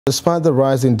Despite the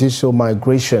rise in digital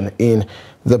migration in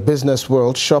the business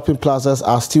world, shopping plazas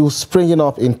are still springing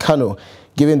up in Kano,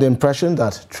 giving the impression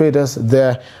that traders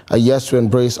there are yet to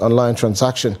embrace online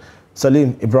transaction.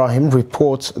 Salim Ibrahim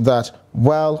reports that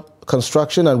while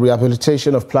construction and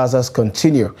rehabilitation of plazas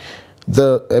continue,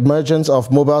 the emergence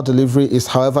of mobile delivery is,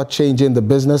 however, changing the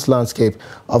business landscape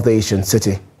of the Asian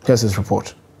city. Here's his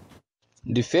report.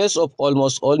 The face of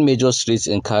almost all major streets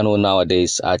in Kano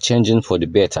nowadays are changing for the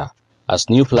better, as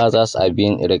new plazas are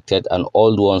being erected and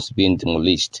old ones being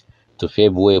demolished to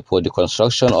pave way for the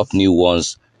construction of new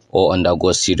ones or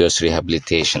undergo serious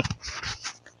rehabilitation.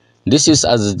 This is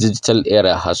as the digital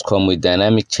era has come with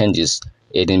dynamic changes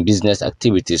in business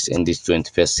activities in this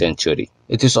 21st century.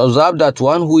 It is observed that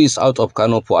one who is out of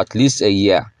Kano for at least a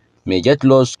year may get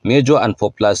lost major and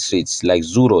popular streets like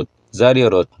Zoo Road, Zaria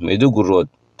Road, Maiduguri Road,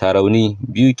 Tarauni,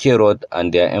 BUK Road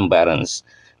and their environs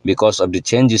because of the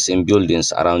changes in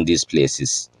buildings around these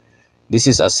places. This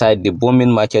is aside the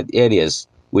booming market areas,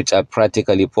 which are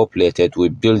practically populated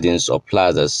with buildings or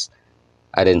plazas,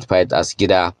 identified as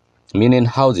gida, meaning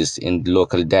houses in the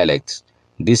local dialect.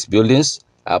 These buildings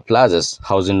are plazas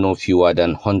housing no fewer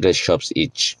than 100 shops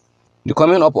each. The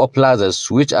coming up of plazas,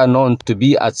 which are known to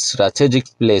be at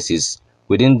strategic places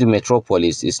within the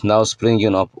metropolis, is now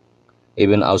springing up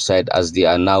even outside, as they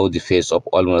are now the face of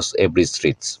almost every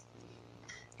street.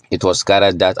 It was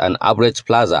gathered that an average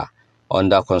plaza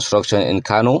under construction in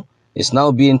Kano is now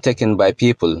being taken by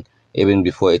people even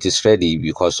before it is ready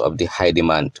because of the high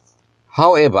demand.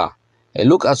 However, a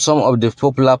look at some of the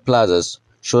popular plazas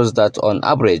shows that on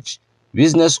average,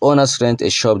 business owners rent a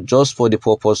shop just for the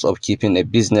purpose of keeping a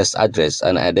business address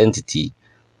and identity,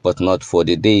 but not for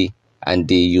the day and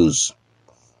day use.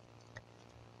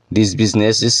 These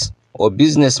businesses or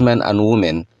businessmen and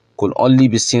women could only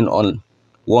be seen on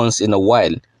once in a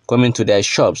while coming to their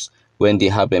shops when they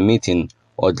have a meeting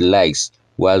or the likes,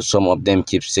 while some of them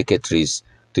keep secretaries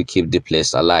to keep the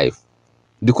place alive.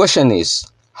 The question is,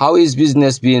 how is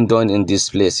business being done in these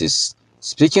places?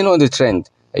 Speaking on the trend,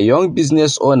 a young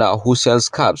business owner who sells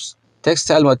caps,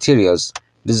 textile materials,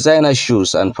 designer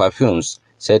shoes and perfumes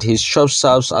said his shop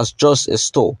serves as just a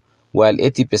store, while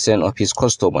 80% of his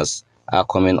customers are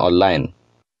coming online.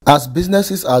 As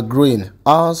businesses are growing,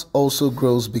 ours also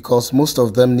grows because most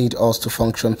of them need us to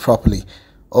function properly.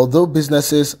 Although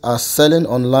businesses are selling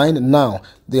online now,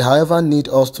 they however need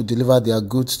us to deliver their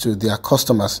goods to their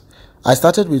customers. I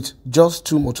started with just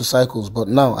 2 motorcycles, but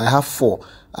now I have 4,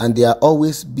 and they are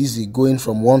always busy going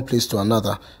from one place to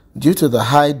another. Due to the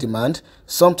high demand,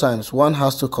 sometimes one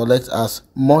has to collect as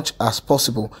much as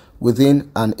possible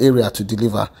within an area to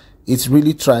deliver. It's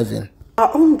really thriving.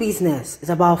 Our own business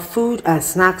is about food and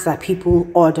snacks that people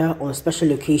order on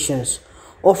special occasions,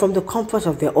 or from the comfort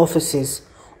of their offices,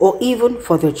 or even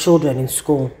for their children in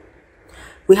school.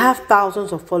 We have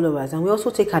thousands of followers, and we also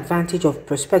take advantage of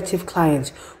prospective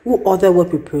clients who order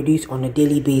what we produce on a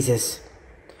daily basis.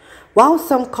 While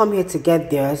some come here to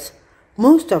get theirs,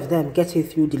 most of them get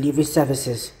it through delivery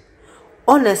services.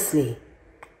 Honestly,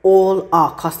 all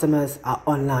our customers are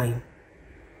online.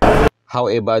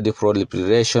 However, the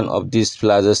proliferation of these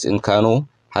plazas in Kano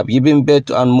have given birth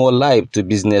and more life to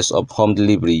business of home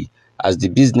delivery, as the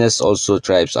business also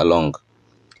thrives along.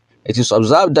 It is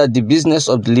observed that the business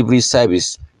of delivery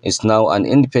service is now an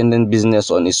independent business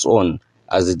on its own,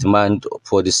 as the demand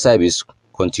for the service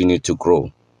continues to grow.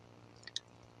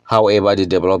 However, the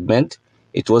development,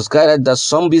 it was gathered that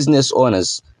some business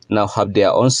owners now have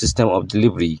their own system of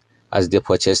delivery, as they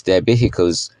purchase their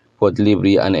vehicles for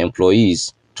delivery and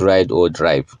employees to ride or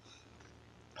drive.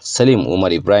 Salim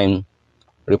Ibrahim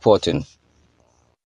reporting.